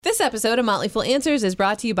This episode of Motley Fool Answers is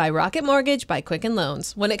brought to you by Rocket Mortgage by Quicken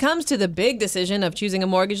Loans. When it comes to the big decision of choosing a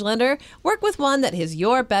mortgage lender, work with one that has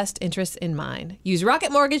your best interests in mind. Use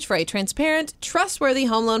Rocket Mortgage for a transparent, trustworthy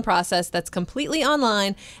home loan process that's completely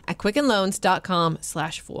online at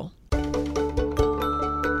quickenloans.com/fool.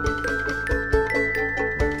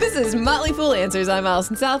 This is Motley Fool Answers. I'm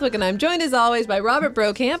Allison Southwick, and I'm joined as always by Robert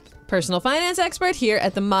Brokamp, personal finance expert here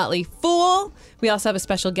at the Motley Fool. We also have a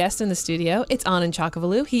special guest in the studio. It's Anand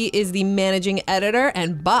Chokkavelu. He is the managing editor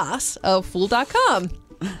and boss of Fool.com.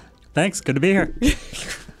 Thanks. Good to be here.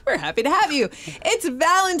 We're happy to have you. It's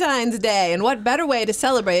Valentine's Day, and what better way to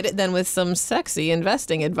celebrate it than with some sexy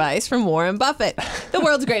investing advice from Warren Buffett, the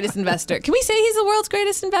world's greatest investor. Can we say he's the world's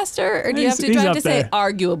greatest investor, or do you have to say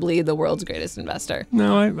arguably the world's greatest investor?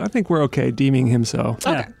 No, I think we're okay deeming him so.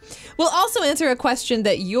 Okay. Yeah. We'll also answer a question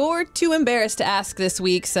that you're too embarrassed to ask this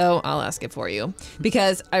week, so I'll ask it for you,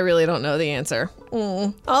 because I really don't know the answer.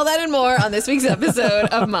 All that and more on this week's episode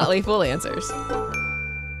of Motley Fool Answers.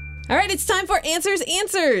 All right, it's time for Answers.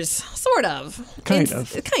 Sort of. Kind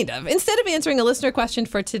of. Instead of answering a listener question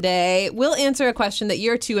for today, we'll answer a question that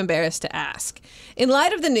you're too embarrassed to ask. In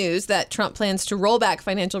light of the news that Trump plans to roll back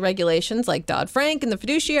financial regulations like Dodd-Frank and the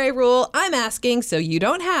fiduciary rule, I'm asking, so you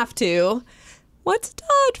don't have to, what's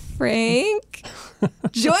Dodd-Frank?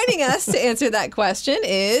 Joining us to answer that question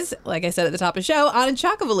is, like I said at the top of the show, Anand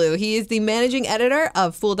Chokkavelu. He is the managing editor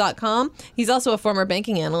of Fool.com. He's also a former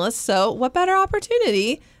banking analyst, so what better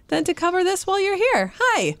opportunity than to cover this while you're here.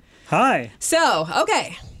 Hi. Hi. So,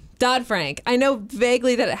 okay, Dodd-Frank. I know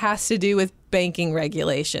vaguely that it has to do with banking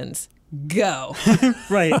regulations. Go.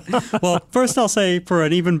 Right. Well, first I'll say for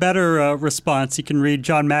an even better response, you can read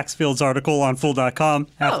John Maxfield's article on Fool.com.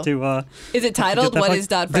 Is it titled, What is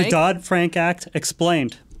Dodd-Frank? The Dodd-Frank Act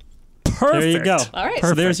Explained. Perfect. There you go. All right.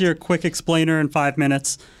 So there's your quick explainer in 5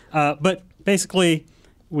 minutes. But basically,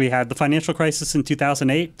 we had the financial crisis in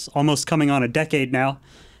 2008. It's almost coming on a decade now.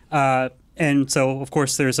 And so, of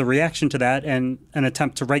course, there's a reaction to that and an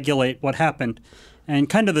attempt to regulate what happened. And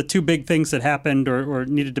kind of the two big things that happened or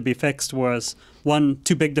needed to be fixed was, one,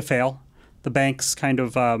 too big to fail. The banks kind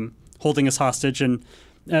of holding us hostage and,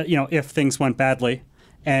 if things went badly.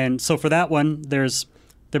 And so for that one, they're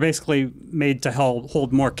basically made to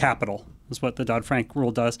hold more capital, is what the Dodd-Frank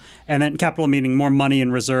rule does. And then capital meaning more money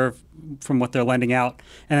in reserve from what they're lending out.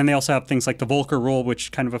 And then they also have things like the Volcker rule,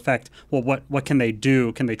 which kind of affect, well, what can they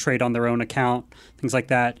do? Can they trade on their own account? Things like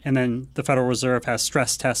that. And then the Federal Reserve has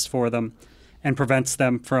stress tests for them and prevents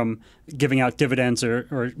them from giving out dividends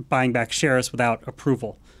or buying back shares without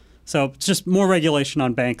approval. So it's just more regulation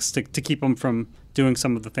on banks to keep them from doing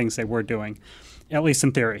some of the things they were doing, at least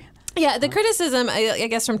in theory. Yeah, the criticism, I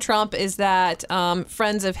guess, from Trump is that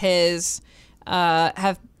friends of his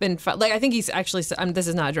have been I think he's actually. This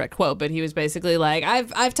is not a direct quote, but he was basically like,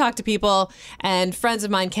 "I've talked to people, and friends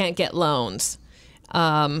of mine can't get loans."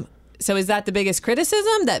 So is that the biggest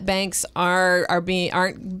criticism, that banks aren't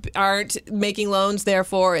making loans?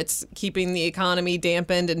 Therefore, it's keeping the economy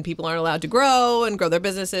dampened, and people aren't allowed to grow their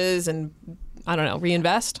businesses and, I don't know,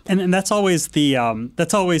 reinvest? And that's always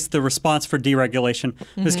the response for deregulation.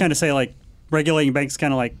 Mm-hmm. Just kind of say, like, regulating banks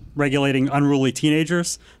kind of like regulating unruly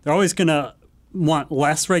teenagers. They're always going to want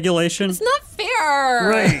less regulation. It's not fair.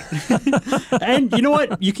 Right. And you know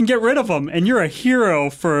what? You can get rid of them, and you're a hero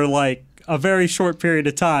for like a very short period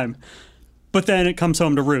of time. But then it comes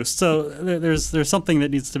home to roost. So there's something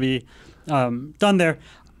that needs to be done there.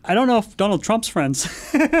 I don't know if Donald Trump's friends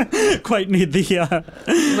quite need the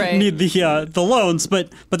loans,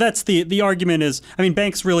 but that's the argument is, I mean,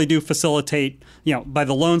 banks really do facilitate, by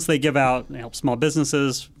the loans they give out, they help small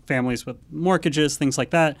businesses, families with mortgages, things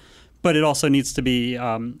like that. But it also needs to be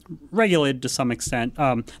regulated to some extent.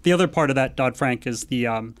 The other part of that Dodd-Frank is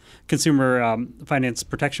the Consumer Finance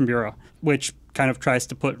Protection Bureau, which kind of tries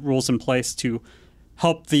to put rules in place to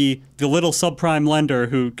help the little subprime lender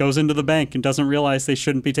who goes into the bank and doesn't realize they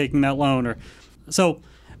shouldn't be taking that loan. So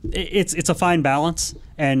it's a fine balance.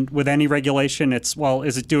 And with any regulation, is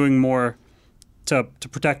it doing more to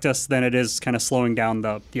protect us than it is kind of slowing down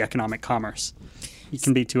the economic commerce? It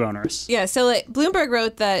can be too onerous. Yeah, so Bloomberg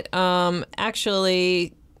wrote that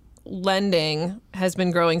actually lending has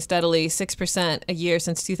been growing steadily 6% a year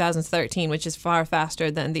since 2013, which is far faster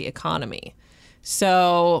than the economy.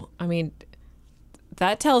 So, I mean,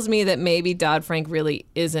 that tells me that maybe Dodd-Frank really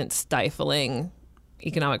isn't stifling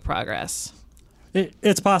economic progress.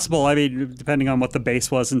 It's possible. I mean, depending on what the base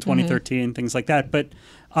was in 2013, things like that. But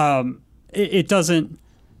it doesn't.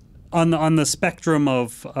 On the spectrum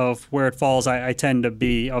of where it falls, I tend to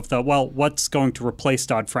be of what's going to replace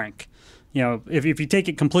Dodd-Frank? If you take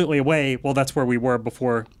it completely away, well, that's where we were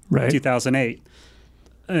before 2008.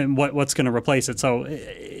 and what's going to replace it. So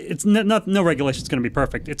it's no regulation is going to be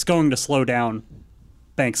perfect. It's going to slow down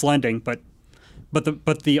banks lending, but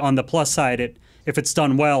on the plus side, if it's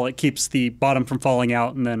done well, it keeps the bottom from falling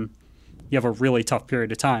out, and then you have a really tough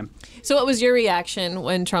period of time. So what was your reaction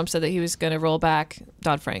when Trump said that he was going to roll back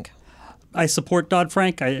Dodd-Frank? I support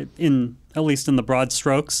Dodd-Frank at least in the broad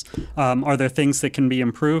strokes. Are there things that can be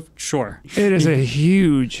improved? Sure. It is a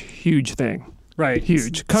huge, huge thing. Right.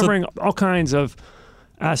 Huge. Covering all kinds of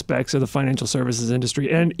aspects of the financial services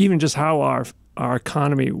industry and even just how our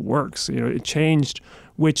economy works. It changed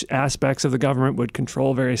which aspects of the government would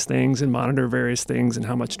control various things and monitor various things and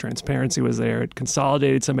how much transparency was there. It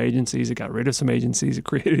consolidated some agencies. It got rid of some agencies. It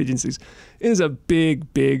created agencies. It is a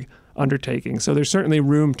big, big undertaking. So there's certainly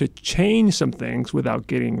room to change some things without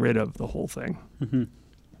getting rid of the whole thing. Mm-hmm.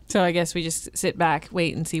 So I guess we just sit back,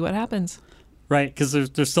 wait, and see what happens. Right, because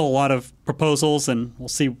there's still a lot of proposals, and we'll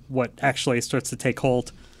see what actually starts to take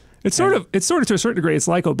hold. It's sort of to a certain degree, it's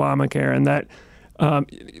like Obamacare in that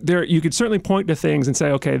you could certainly point to things and say,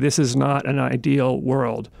 okay, this is not an ideal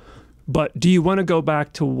world, but do you want to go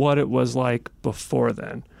back to what it was like before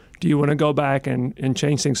then? Do you want to go back and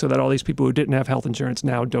change things so that all these people who didn't have health insurance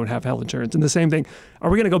now don't have health insurance? And the same thing, are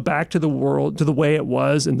we going to go back to the way it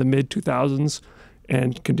was in the mid-2000s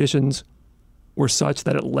and conditions were such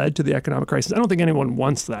that it led to the economic crisis? I don't think anyone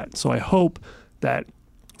wants that. So I hope that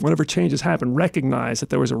whatever changes happen, recognize that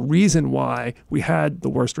there was a reason why we had the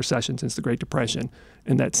worst recession since the Great Depression,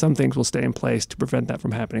 and that some things will stay in place to prevent that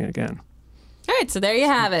from happening again. All right, so there you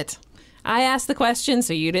have it. I asked the question,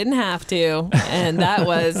 so you didn't have to. And that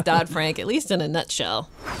was Dodd-Frank, at least in a nutshell.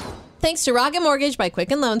 Thanks to Rocket Mortgage by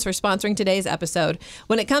Quicken Loans for sponsoring today's episode.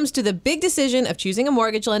 When it comes to the big decision of choosing a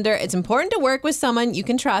mortgage lender, it's important to work with someone you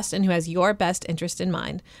can trust and who has your best interest in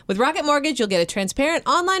mind. With Rocket Mortgage, you'll get a transparent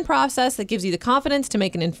online process that gives you the confidence to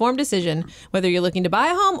make an informed decision. Whether you're looking to buy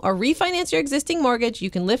a home or refinance your existing mortgage, you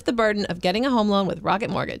can lift the burden of getting a home loan with Rocket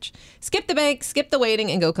Mortgage. Skip the bank, skip the waiting,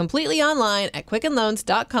 and go completely online at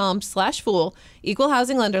quickenloans.com/fool. Equal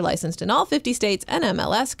housing lender licensed in all 50 states and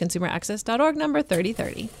MLS. ConsumerAccess.org number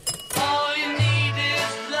 3030. All you need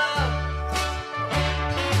is love.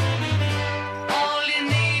 All you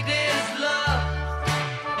need is love.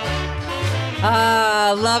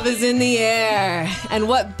 Love is in the air. And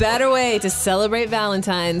what better way to celebrate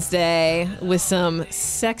Valentine's Day with some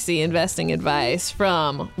sexy investing advice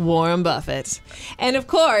from Warren Buffett. And of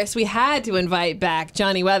course, we had to invite back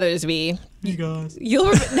Johnny Weathersby. You guys.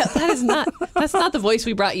 That's not the voice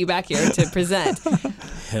we brought you back here to present.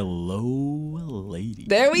 Hello, lady.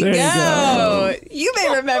 There we go. You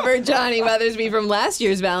may remember Johnny Weathersby from last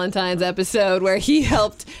year's Valentine's episode where he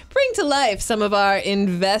helped bring to life some of our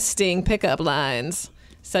investing pickup lines,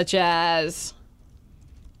 such as,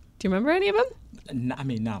 do you remember any of them? I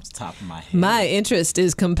mean, not off the top of my head. My interest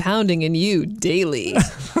is compounding in you daily. And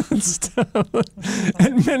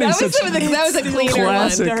That was a cleaner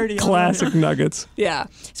one. Classic nuggets. Yeah.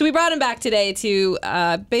 So we brought him back today to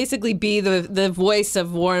basically be the voice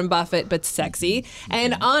of Warren Buffett, but sexy.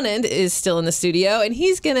 And Anand is still in the studio, and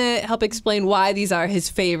he's going to help explain why these are his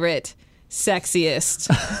favorite, sexiest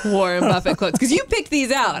Warren Buffett quotes. Because you picked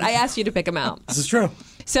these out. I asked you to pick them out. This is true.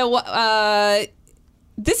 So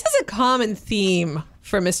this is a common theme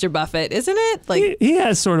for Mr. Buffett, isn't it? Like he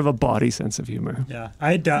has sort of a bawdy sense of humor. Yeah,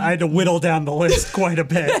 I had to whittle down the list quite a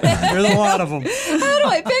bit. There's a lot of them. How do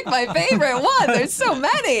I pick my favorite one? There's so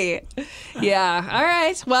many. Yeah. All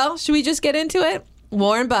right. Well, should we just get into it?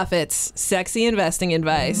 Warren Buffett's sexy investing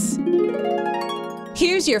advice.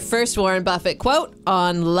 Here's your first Warren Buffett quote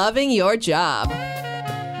on loving your job.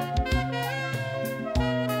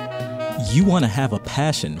 You want to have a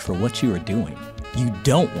passion for what you are doing. You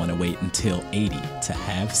don't want to wait until 80 to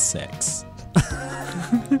have sex.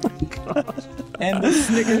 And the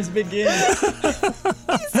snickers begin.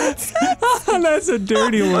 That's a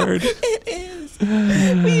dirty word. It is.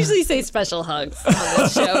 We usually say special hugs on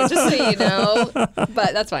this show, just so you know.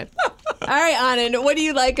 But that's fine. All right, Anand, what do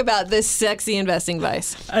you like about this sexy investing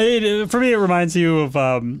advice? For me, it reminds you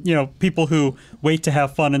of people who wait to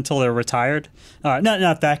have fun until they're retired.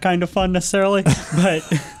 Not that kind of fun necessarily,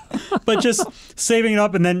 but just saving it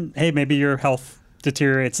up, and then hey, maybe your health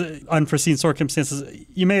deteriorates, unforeseen circumstances.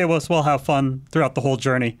 You may as well have fun throughout the whole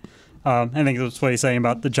journey. I think that's what he's saying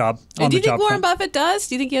about the job. Do you think Warren Buffett does?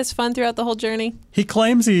 Do you think he has fun throughout the whole journey? He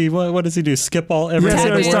claims what does he do? Skip every Tap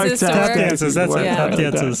day? dances. Tap dances. That's it. Yeah. Tap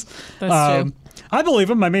dances. That's true. I believe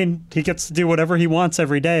him. I mean, he gets to do whatever he wants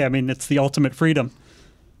every day. I mean, it's the ultimate freedom.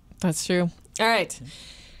 That's true. All right.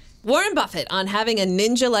 Warren Buffett on having a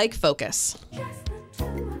ninja-like focus.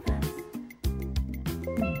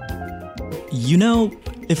 You know,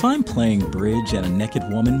 If I'm playing bridge and a naked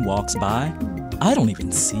woman walks by, I don't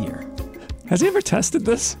even see her. Has he ever tested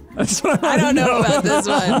this? That's what I don't know about this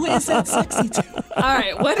one. Who is that sexy to? All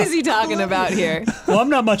right, what is he talking about here? Well, I'm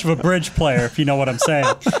not much of a bridge player, if you know what I'm saying.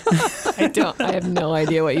 I have no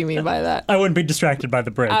idea what you mean by that. I wouldn't be distracted by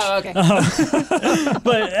the bridge. Oh, okay.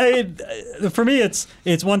 But for me,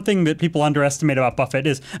 it's one thing that people underestimate about Buffett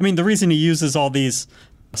is, I mean, the reason he uses all these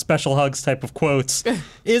special hugs type of quotes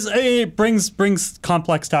is it brings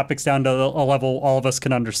complex topics down to a level all of us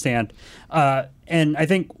can understand. And I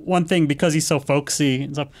think one thing, because he's so folksy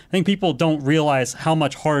and stuff, I think people don't realize how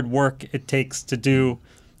much hard work it takes to do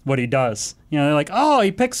what he does. You know, they're like, oh,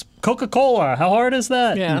 he picks Coca-Cola. How hard is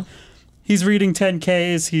that? Yeah. And he's reading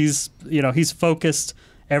 10Ks. He's focused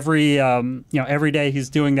every day. He's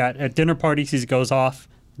doing that at dinner parties. He goes off,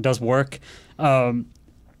 does work.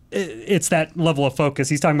 It's that level of focus.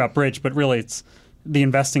 He's talking about bridge, but really it's the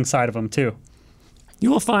investing side of him too.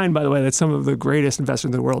 You will find, by the way, that some of the greatest investors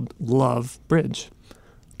in the world love bridge.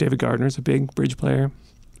 David Gardner's a big bridge player.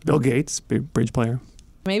 Bill Gates, big bridge player.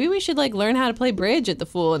 Maybe we should learn how to play bridge at the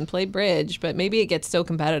Fool and play bridge, but maybe it gets so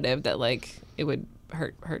competitive that it would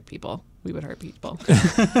hurt people. We would hurt people.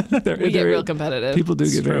 We get real competitive. People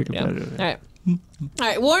do get very Yeah. competitive. All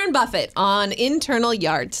right. Warren Buffett on internal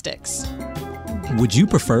yardsticks. Would you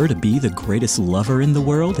prefer to be the greatest lover in the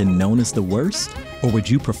world and known as the worst? Or would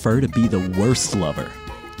you prefer to be the worst lover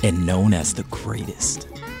and known as the greatest?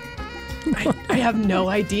 I have no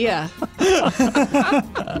idea.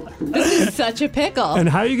 This is such a pickle. And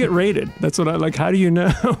how do you get rated? That's what I like. How do you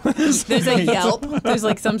know? There's a Yelp. There's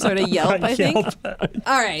some sort of Yelp, I think.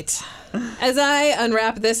 All right. As I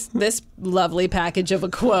unwrap this lovely package of a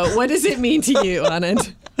quote, what does it mean to you,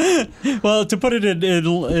 Anand? Well, to put it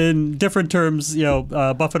in different terms,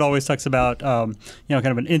 Buffett always talks about, kind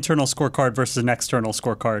of an internal scorecard versus an external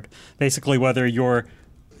scorecard. Basically, whether you're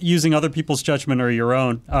using other people's judgment or your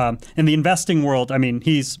own. In the investing world, I mean,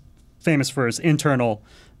 he's famous for his internal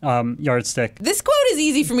yardstick. This quote is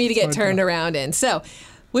easy for me to get turned around in. So,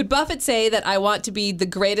 would Buffett say that I want to be the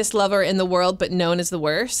greatest lover in the world, but known as the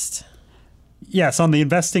worst? Yes, on the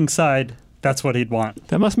investing side, that's what he'd want.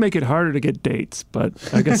 That must make it harder to get dates, but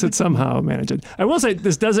I guess it somehow managed. I will say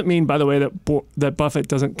this doesn't mean, by the way, that Buffett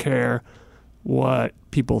doesn't care what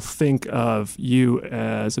people think of you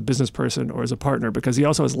as a business person or as a partner, because he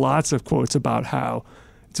also has lots of quotes about how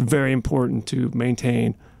it's very important to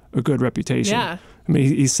maintain a good reputation. Yeah. I mean,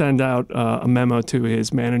 he sent out a memo to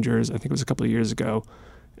his managers, I think it was a couple of years ago,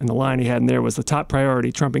 and the line he had in there was, the top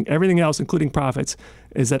priority, trumping everything else, including profits,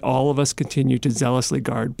 is that all of us continue to zealously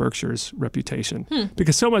guard Berkshire's reputation.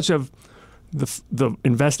 Because so much of the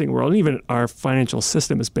investing world, and even our financial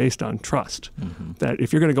system, is based on trust. That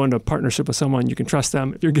if you're going to go into a partnership with someone, you can trust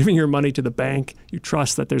them. If you're giving your money to the bank, you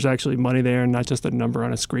trust that there's actually money there and not just a number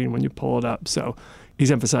on a screen when you pull it up. So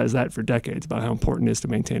he's emphasized that for decades about how important it is to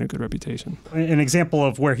maintain a good reputation. An example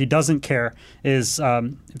of where he doesn't care is,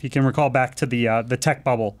 if you can recall back to the tech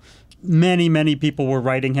bubble, many people were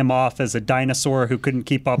writing him off as a dinosaur who couldn't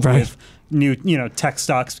keep up with new tech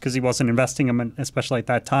stocks because he wasn't investing them, especially at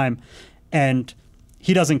that time. And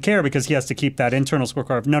he doesn't care because he has to keep that internal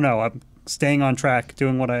scorecard of, no, I'm staying on track,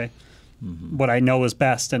 doing what I know is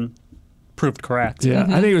best, and proved correct. Yeah,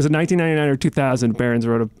 I think it was in 1999 or 2000, Barron's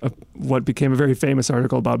wrote what became a very famous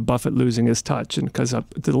article about Buffett losing his touch. And because to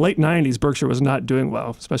the late 90s, Berkshire was not doing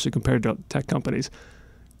well, especially compared to tech companies.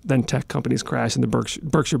 Then tech companies crashed, and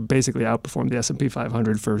Berkshire basically outperformed the S&P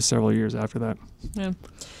 500 for several years after that. Yeah.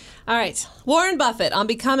 All right. Warren Buffett on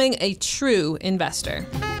becoming a true investor.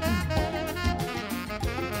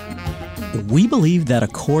 We believe that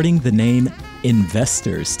according the name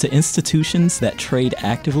investors to institutions that trade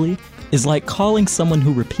actively is like calling someone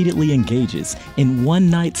who repeatedly engages in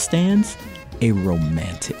one-night stands a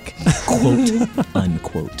romantic, quote,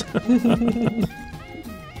 unquote.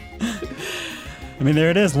 I mean,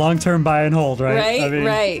 there it is, long-term buy and hold, right? Right, I mean,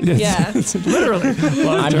 right, yeah. Literally.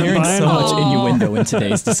 I'm hearing so much hold. innuendo in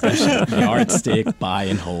today's discussion. Yardstick, buy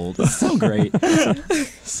and hold. It's so great.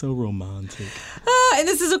 So romantic. And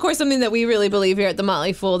this is, of course, something that we really believe here at The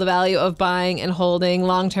Motley Fool, the value of buying and holding,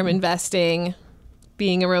 long-term investing,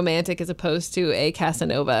 being a romantic as opposed to a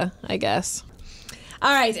Casanova, I guess.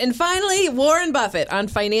 All right, and finally, Warren Buffett on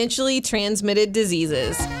financially transmitted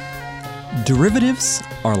diseases. Derivatives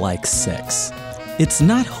are like sex. It's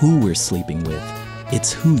not who we're sleeping with.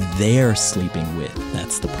 It's who they're sleeping with.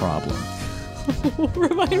 That's the problem.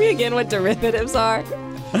 Remind me again what derivatives are.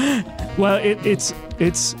 Well, it's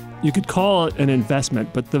you could call it an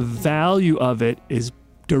investment, but the value of it is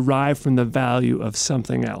derived from the value of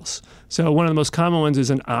something else. So one of the most common ones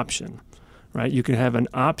is an option. right? You can have an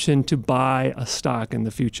option to buy a stock in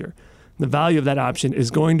the future. The value of that option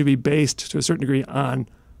is going to be based to a certain degree on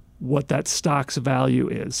what that stock's value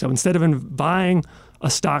is. So instead of buying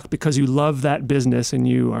a stock because you love that business and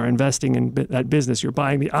you are investing in that business, you're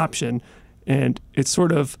buying the option, and it's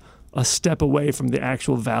sort of a step away from the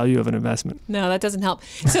actual value of an investment. No, that doesn't help.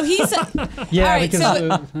 So he's Yeah, all right, because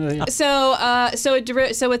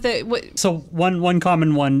so one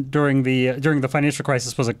common one during the financial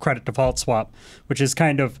crisis was a credit default swap, which is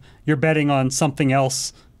kind of you're betting on something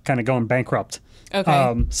else kind of going bankrupt.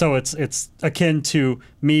 Okay. So it's akin to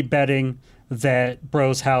me betting that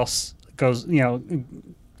Bro's house goes,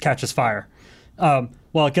 catches fire.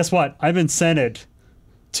 Well, guess what? I've incented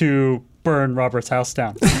to burn Robert's house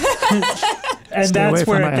down. And Stay away that's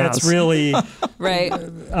from where my it gets house. really, right.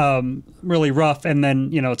 really rough. And then,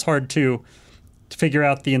 it's hard to figure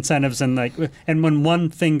out the incentives and when one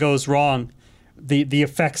thing goes wrong, the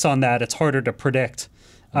effects on that, it's harder to predict.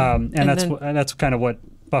 And that's kind of what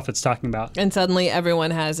Buffett's talking about. And suddenly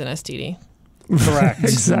everyone has an STD. Correct.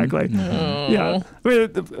 Exactly. Yeah. I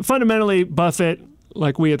mean, fundamentally, Buffett,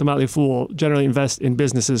 like we at the Motley Fool, generally invest in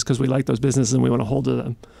businesses because we like those businesses and we want to hold to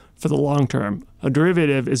them for the long term. A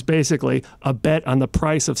derivative is basically a bet on the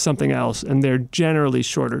price of something else, and they're generally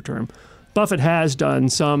shorter term. Buffett has done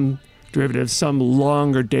some derivatives, some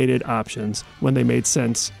longer dated options when they made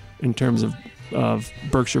sense in terms of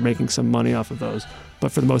Berkshire making some money off of those.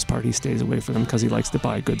 But for the most part, he stays away from them because he likes to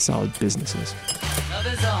buy good, solid businesses. Love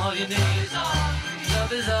is all you need.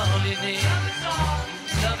 Love is all you need.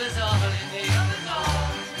 Love is all you need.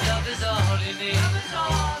 Love is all you need.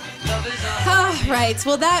 Love is all. Right.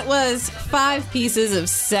 Well, that was 5 pieces of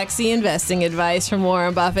sexy investing advice from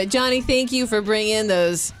Warren Buffett. Johnny, thank you for bringing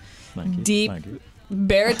those Thank you. deep Thank you.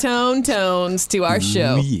 baritone tones to our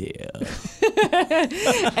show. Yeah.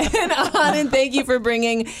 And Anand, thank you for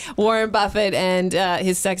bringing Warren Buffett and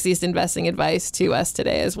his sexiest investing advice to us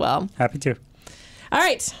today as well. Happy to. All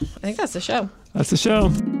right. I think that's the show. That's the show.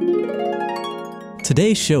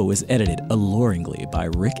 Today's show is edited alluringly by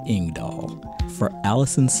Rick Ingdahl. For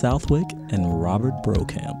Allison Southwick and Robert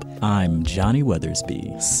Brokamp, I'm Johnny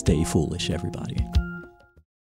Weathersby. Stay foolish, everybody.